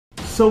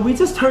So we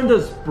just turned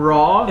this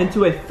bra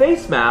into a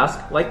face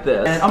mask like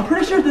this. And I'm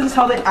pretty sure this is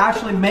how they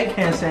actually make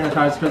hand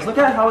sanitizer, because look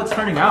at how it's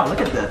turning out. Look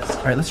at this.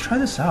 All right, let's try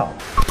this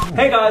out.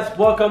 Hey guys,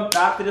 welcome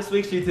back to this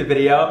week's YouTube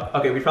video.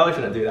 Okay, we probably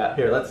shouldn't do that.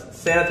 Here, let's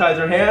sanitize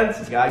our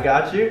hands. I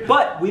got you.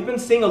 But we've been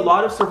seeing a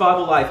lot of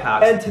survival life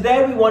hacks, and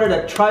today we wanted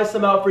to try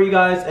some out for you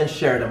guys and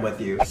share them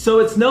with you. So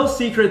it's no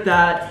secret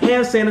that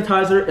hand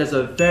sanitizer is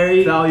a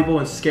very valuable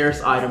and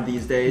scarce item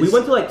these days. We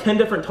went to like 10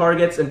 different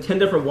Targets and 10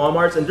 different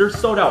Walmarts, and they're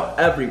sold out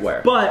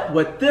everywhere. But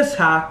with this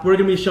hack, we're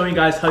gonna be showing you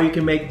guys how you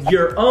can make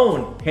your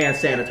own hand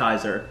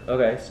sanitizer.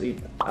 Okay, so you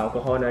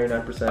alcohol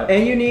 99%.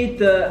 And you need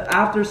the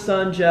After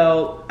Sun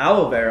Gel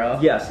aloe vera.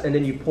 Yes, and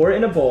then you pour it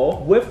in a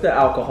bowl with the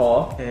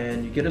alcohol,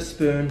 and you get a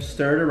spoon,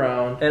 stir it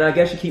around, and I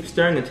guess you keep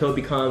stirring until it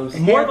becomes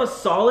more of a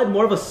solid.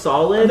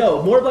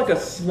 No, more of like a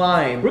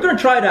slime. We're gonna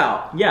try it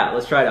out. Yeah,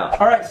 let's try it out.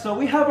 All right, so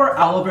we have our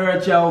aloe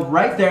vera gel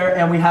right there,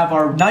 and we have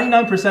our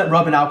 99%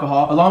 rubbing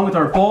alcohol, along with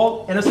our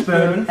bowl and a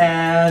spoon,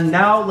 and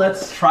now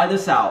let's try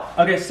this out.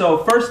 Okay, so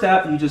first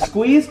step, you just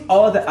squeeze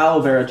all of the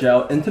aloe vera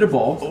gel into the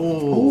bowl.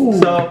 Ooh.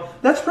 So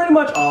that's pretty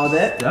much all of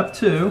it. Step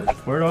 2,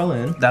 pour it all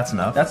in. That's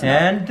enough.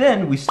 And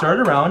then we stir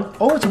it around.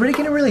 Oh, it's already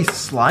getting really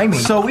slimy.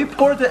 So we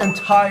poured the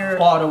entire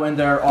bottle in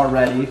there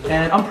already,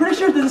 and I'm pretty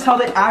sure this is how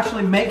they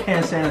actually make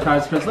hand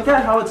sanitizer, because look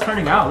at how it's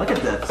turning out. Look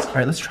at this. All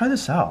right, let's try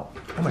this out.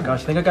 Oh my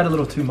gosh, I think I got a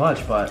little too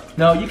much, but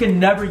no, you can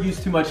never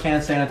use too much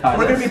hand sanitizer.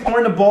 We're gonna be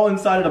pouring the bowl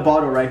inside of the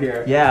bottle right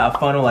here. Yeah, a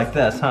funnel like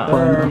this, huh?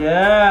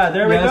 Yeah,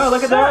 there we go.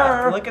 Look at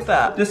that. Look at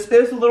that. This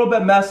is a little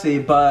bit messy,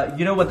 but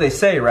you know what they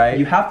say, right?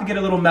 You have to get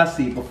a little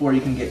messy before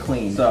you can get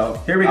clean. So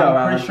here we go.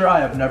 I'm pretty sure I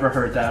have never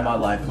heard that in my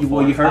life before.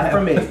 Well, you heard it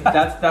from me.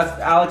 That's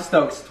Alex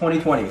Stokes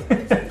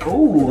 2020.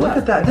 Oh, look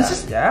at that. This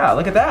is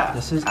look at that.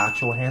 This is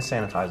actual hand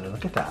sanitizer.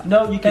 Look at that.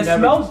 No, you can. It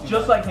smells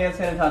just like hand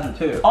sanitizer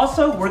too.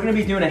 Also, we're gonna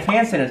be doing a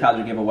hand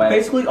sanitizer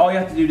giveaway. Basically, all you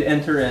have to do to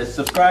enter is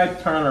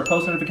subscribe, turn on our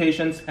post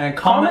notifications, and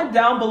comment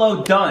down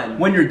below "done"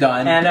 when you're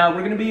done. And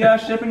we're gonna be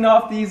shipping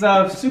off these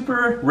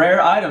super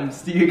rare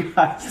items to you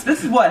guys.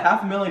 This is what,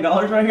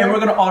 $500,000 right here, and we're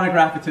gonna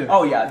autograph it too.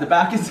 Oh yeah, the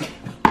back is.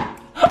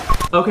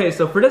 Okay,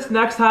 so for this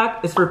next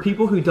hack, it's for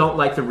people who don't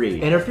like to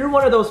read. And if you're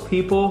one of those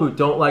people who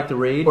don't like to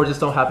read or just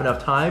don't have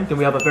enough time, then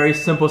we have a very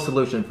simple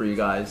solution for you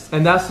guys.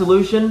 And that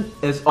solution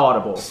is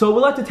Audible. So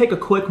we'd like to take a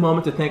quick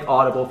moment to thank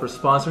Audible for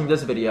sponsoring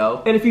this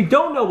video. And if you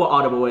don't know what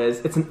Audible is,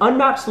 it's an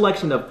unmatched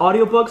selection of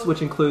audiobooks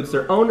which includes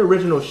their own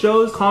original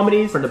shows,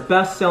 comedies from the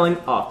best-selling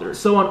authors.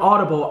 So on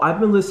Audible, I've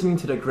been listening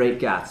to The Great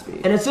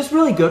Gatsby. And it's just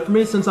really good for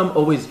me since I'm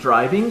always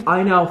driving.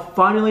 I now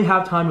finally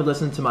have time to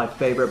listen to my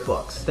favorite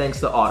books, thanks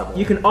to Audible.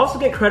 You can also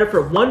get credit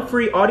for 1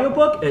 free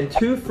audiobook and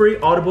 2 free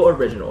Audible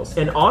originals.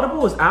 And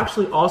Audible is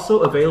actually also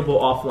available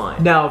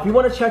offline. Now, if you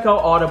want to check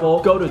out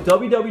Audible, go to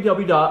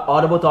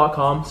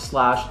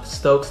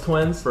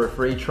www.audible.com/StokesTwins for a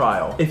free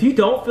trial. If you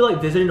don't feel like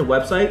visiting the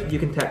website, you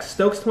can text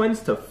Stokes Twins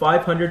to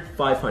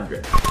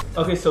 500-500.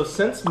 Okay, so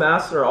since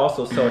masks are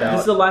also sold out,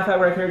 this is a life hack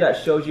right here that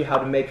shows you how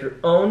to make your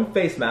own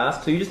face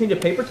mask. So you just need a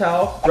paper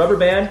towel, rubber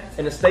band,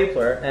 and a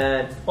stapler,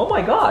 and oh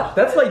my gosh,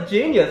 that's like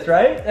genius,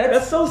 right?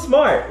 That's so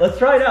smart. Let's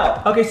try it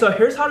out. Okay, so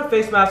here's how the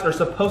face masks are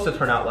supposed to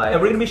turn out like, and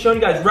we're gonna be showing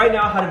you guys right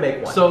now how to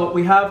make one. So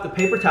we have the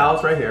paper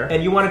towels right here,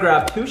 and you wanna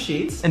grab 2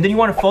 sheets, and then you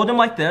wanna fold them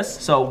like this,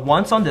 so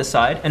once on this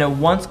side, and then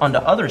once on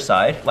the other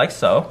side, like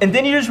so. And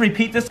then you just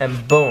repeat this,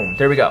 and boom,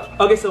 there we go.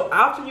 Okay, so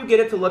after you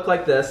get it to look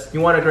like this, you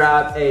wanna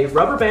grab a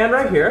rubber band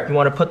right here. You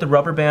wanna put the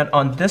rubber band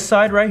on this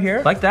side right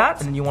here, like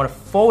that, and then you wanna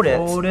fold it,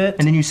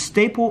 and then you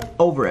staple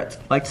over it,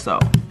 like so.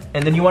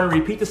 And then you wanna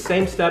repeat the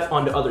same step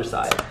on the other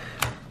side.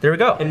 There we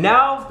go. And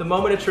now, the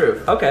moment of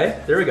truth. Okay,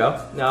 there we go.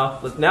 Now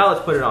let's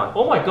put it on.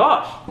 Oh my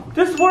gosh,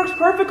 this works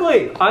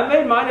perfectly. I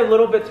made mine a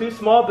little bit too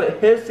small, but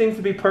his seems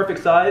to be perfect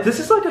size. This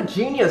is like a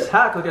genius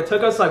hack. Like it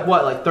took us like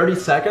what, like 30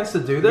 seconds to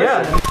do this?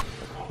 Yeah.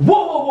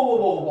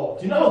 Whoa.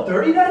 Do you know how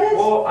dirty that is?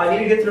 Well, I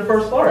need to get to the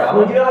first floor, Alan.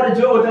 Well, you know how to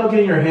do it without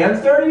getting your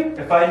hands dirty?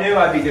 If I knew,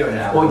 I'd be doing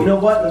that. Well, you know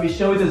what? Let me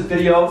show you this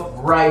video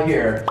right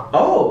here.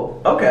 Oh,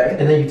 okay.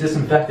 And then you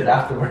disinfect it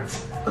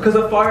afterwards. Because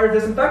a fire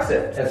disinfects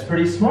it. That's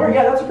pretty smart.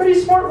 Yeah, that's a pretty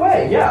smart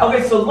way. Yeah.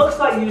 Okay, so it looks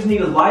like you just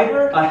need a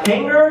lighter, a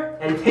hanger,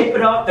 and tape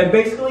it up. And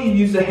basically you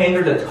use the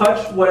hanger to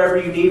touch whatever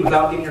you need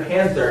without getting your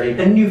hands dirty.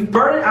 And you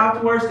burn it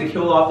afterwards to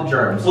kill off the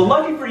germs. Well,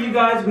 lucky for you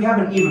guys, we have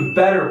an even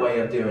better way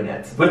of doing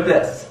it. With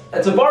this.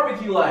 It's a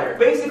barbecue lighter.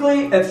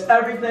 Basically, it's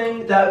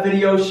everything that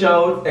video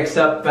showed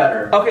except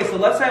better. Okay, so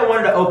let's say I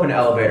wanted to open an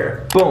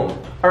elevator. Boom.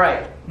 All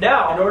right.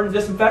 Now, in order to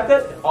disinfect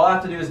it, all I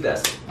have to do is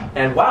this.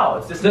 And wow,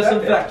 it's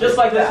disinfected. Just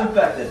like that.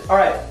 Disinfected. All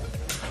right.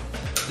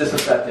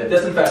 Disinfected.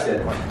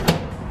 Disinfected.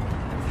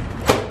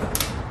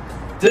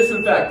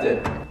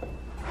 Disinfected.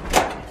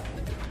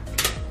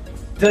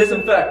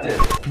 Disinfected.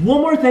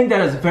 One more thing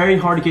that is very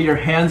hard to get your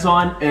hands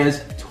on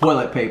is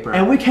toilet paper.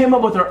 And we came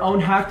up with our own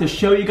hack to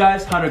show you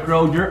guys how to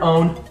grow your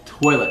own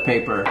toilet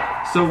paper.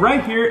 So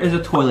right here is a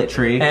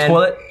toiletry. And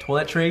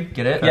toiletry,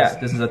 get it? Yeah,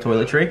 this is a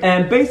toiletry.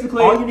 And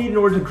basically, all you need in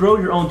order to grow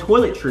your own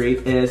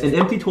toiletry is an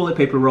empty toilet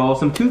paper roll,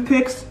 some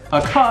toothpicks,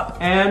 a cup,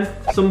 and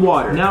some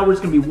water. Now we're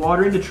just gonna be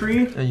watering the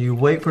tree, and you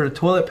wait for the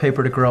toilet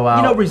paper to grow out.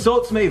 You know,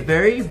 results may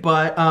vary,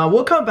 but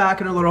we'll come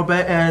back in a little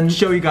bit and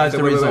show you guys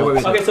the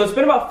results. Okay, so it's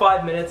been about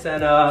 5 minutes,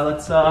 and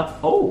let's,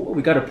 oh,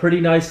 we got a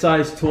pretty nice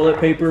sized toilet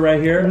paper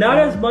right here. Not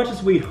as much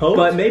as we hoped,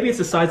 but maybe it's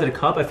the size of the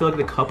cup. I feel like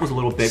the cup was a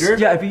little bigger.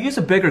 Yeah, if you use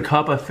a bigger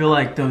cup, I feel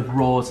like the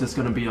roll is just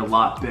gonna be a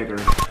lot bigger.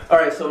 All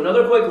right, so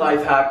another quick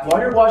life hack. While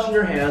you're washing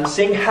your hands,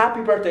 sing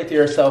happy birthday to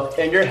yourself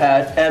in your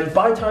head, and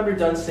by the time you're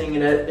done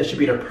singing it, it should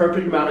be the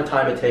perfect amount of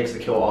time it takes to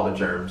kill all the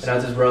germs. And I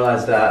just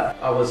realized that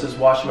I was just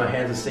washing my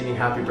hands and singing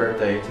happy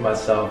birthday to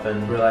myself,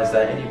 and realized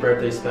that any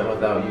birthday spent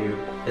without you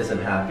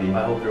isn't happy.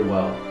 I hope you're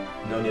well.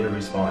 No need to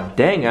respond.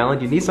 Dang,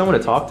 Alan, you need someone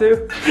to talk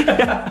to?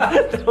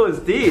 That was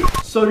deep.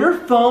 So your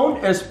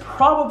phone is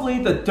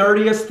probably the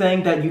dirtiest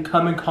thing that you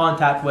come in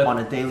contact with on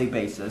a daily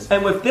basis.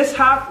 And with this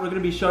hack, we're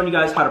gonna be showing you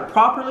guys how to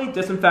properly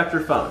disinfect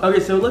your phone.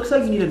 Okay, so it looks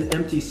like you need an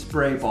empty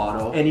spray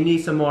bottle, and you need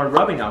some more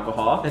rubbing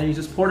alcohol, and you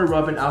just pour the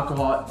rubbing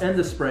alcohol in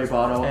the spray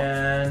bottle,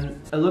 and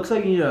it looks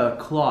like you need a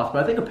cloth,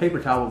 but I think a paper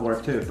towel would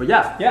work too. But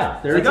yeah,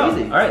 there we go.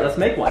 Easy. All right, let's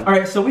make one. All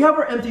right, so we have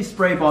our empty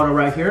spray bottle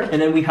right here,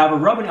 and then we have a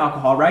rubbing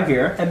alcohol right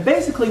here, and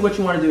basically what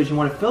you want to do is you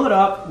want to fill it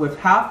up with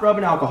half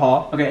rubbing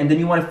alcohol, okay, and then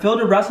you want to fill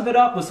the rest of it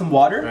up with some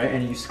water, right,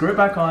 and you screw it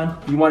back on.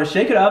 You want to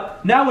shake it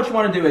up. Now what you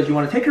want to do is you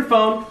want to take your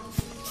phone,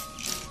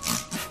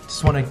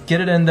 just want to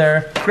get it in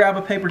there, grab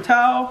a paper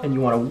towel, and you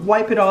want to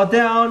wipe it all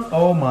down.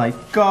 Oh my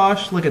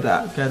gosh, look at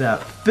that. Look at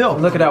that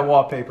filth. Look at that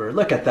wallpaper.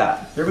 Look at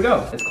that. There we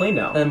go. It's clean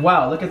now. And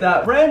wow, look at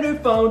that. Brand new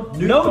phone.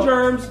 No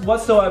germs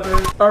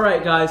whatsoever. All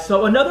right, guys.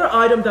 So another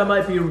item that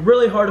might be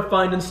really hard to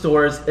find in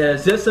stores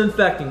is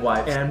disinfecting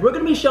wipes. And we're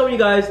going to be showing you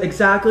guys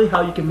exactly how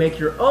you can make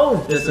your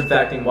own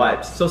disinfecting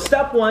wipes. So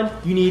step one,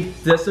 you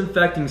need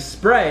disinfecting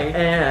spray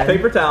and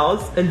paper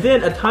towels, and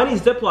then a tiny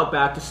Ziploc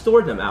bag to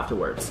store them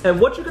afterwards. And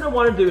what you're going to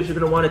want to do is you're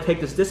going to want to take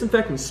this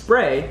disinfecting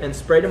spray and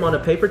spray them on the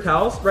paper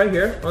towels right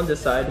here on this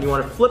side. And you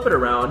want to flip it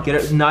around, get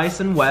it nice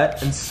and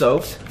wet and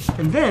soaked,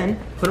 and then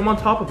put them on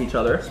top of each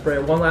other. Spray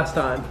it one last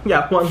time.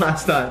 Yeah, one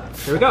last time.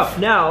 There we go.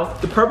 Now,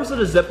 the purpose of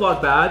the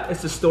Ziploc bag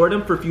is to store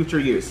them for future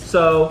use.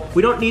 So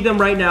we don't need them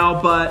right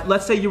now, but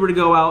let's say you were to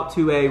go out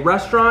to a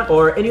restaurant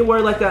or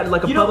anywhere like that,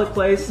 like a public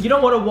place. You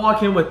don't want to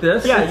walk in with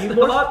this. Yeah, it's a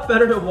lot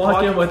better to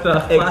walk in with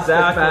a plastic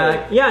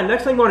bag. Yeah,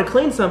 next time you want to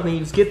clean something, you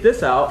just get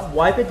this out,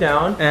 wipe it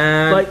down,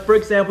 and like for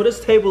example, this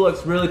table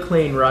looks really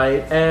clean,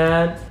 right?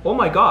 And oh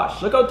my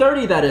gosh, look how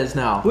dirty that is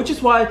now. Which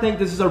is why I think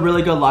this is a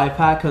really good life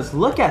hack, because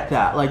look at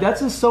that. Like that's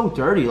just so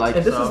dirty. Like,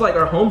 and this is like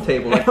our home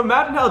table. Like,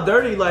 imagine how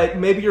dirty like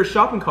maybe your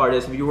shopping cart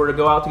is if you were to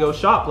go out to go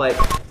shop. Like,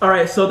 all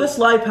right, so this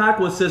life hack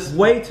was just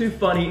way too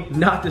funny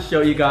not to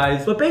show you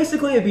guys. But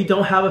basically, if you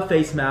don't have a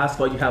face mask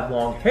but you have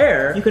long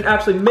hair, you can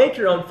actually make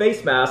your own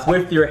face mask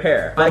with your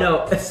hair. I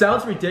know, it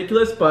sounds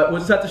ridiculous, but we'll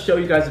just have to show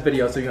you guys a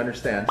video so you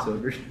understand.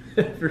 So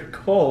if you're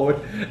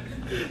cold,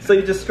 so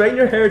you just straighten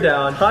your hair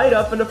down, tie it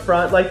up in the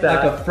front like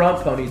that, like a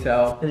front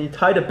ponytail, and you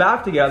tie it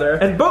back together,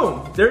 and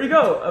boom, there you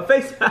go, a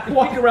face mask.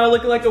 Walk around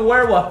looking like a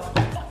werewolf.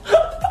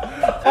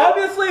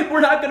 Obviously, we're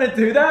not gonna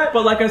do that,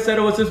 but like I said,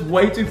 it was just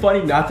way too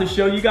funny not to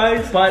show you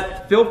guys,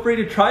 but feel free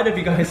to try it if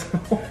you guys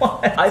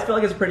want. I feel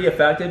like it's pretty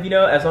effective, you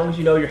know, as long as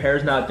you know your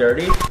hair's not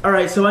dirty. All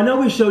right, so I know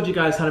we showed you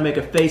guys how to make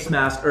a face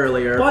mask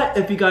earlier, but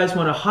if you guys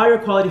want a higher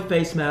quality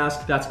face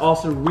mask that's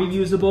also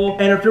reusable,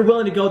 and if you're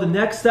willing to go the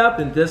next step,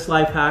 then this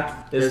life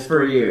hack is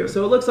for you.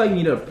 So it looks like you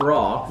need a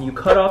bra. You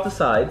cut off the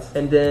sides,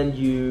 and then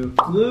you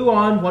glue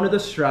on one of the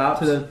straps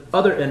to the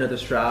other end of the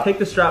strap. Take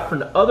the strap from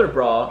the other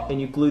bra,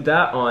 and you glue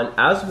that on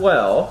as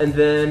well. And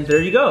then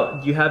there you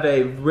go. You have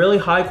a really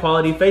high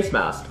quality face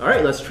mask. All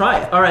right, let's try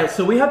it. All right,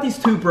 so we have these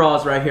two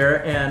bras right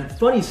here, and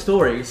funny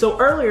story. So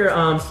earlier,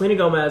 Selena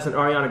Gomez and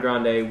Ariana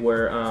Grande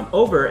were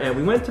over, and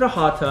we went to the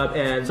hot tub,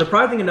 and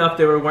surprising enough,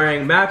 they were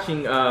wearing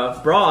matching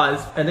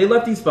bras, and they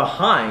left these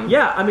behind.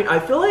 Yeah, I mean, I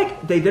feel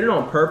like they did it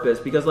on purpose,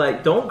 because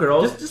like, don't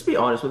girls, just be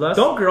honest with us,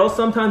 don't girls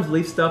sometimes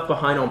leave stuff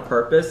behind on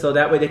purpose, so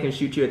that way they can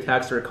shoot you a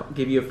text or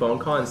give you a phone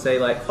call and say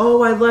like,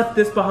 oh, I left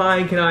this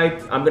behind,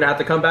 I'm gonna have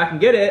to come back and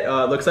get it.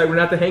 Looks like we're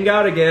gonna have to hang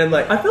out again.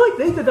 Like, I feel like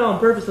they did that on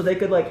purpose so they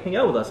could like hang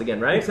out with us again,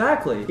 right?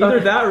 Exactly. Either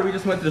that or we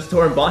just went to the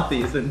store and bought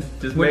these and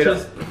just made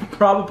us.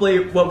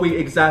 Probably what we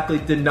exactly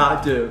did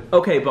not do.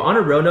 Okay, but on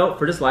a real note,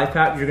 for this life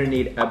hack, you're gonna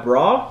need a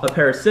bra, a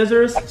pair of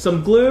scissors,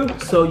 some glue.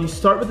 So you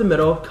start with the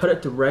middle, cut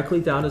it directly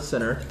down the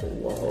center.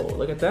 Whoa,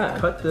 look at that.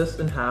 Cut this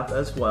in half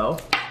as well.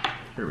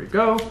 Here we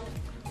go.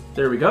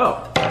 There we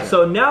go.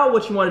 So now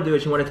what you want to do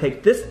is you want to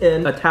take this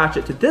end, attach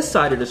it to this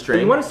side of the string.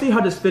 You want to see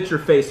how this fits your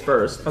face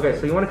first. Okay,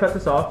 so you want to cut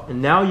this off,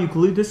 and now you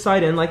glue this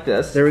side in like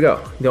this. There we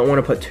go. You don't want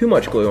to put too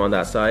much glue on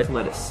that side.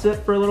 Let it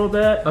sit for a little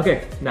bit.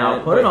 Okay,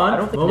 now put it on. I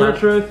don't think moment of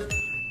truth.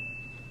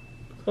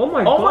 Oh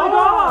my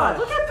god!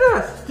 Look at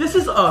this! This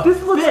is a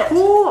This looks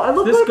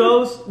cool! This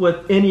goes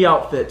with any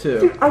outfit too.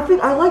 Dude,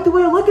 I like the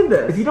way I look at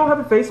this. If you don't have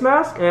a face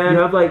mask and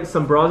you have like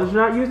some bras that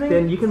you're not using,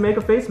 then you can make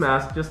a face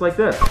mask just like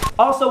this.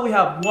 Also, we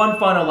have one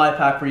final life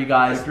hack for you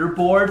guys. If you're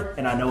bored,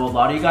 and I know a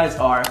lot of you guys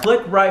are,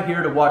 click right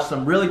here to watch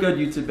some really good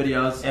YouTube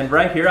videos, and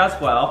right here as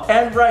well,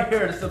 and right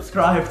here to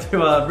subscribe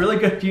to a really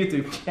good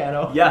YouTube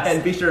channel. Yes,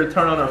 and be sure to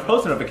turn on our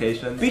post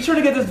notifications. Be sure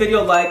to give this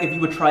video a like if you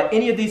would try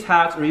any of these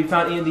hacks or you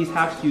found any of these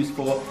hacks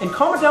useful, and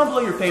comment down below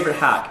your favorite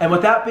hack. And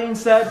with that being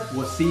said,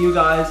 we'll see you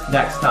guys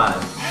next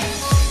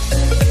time.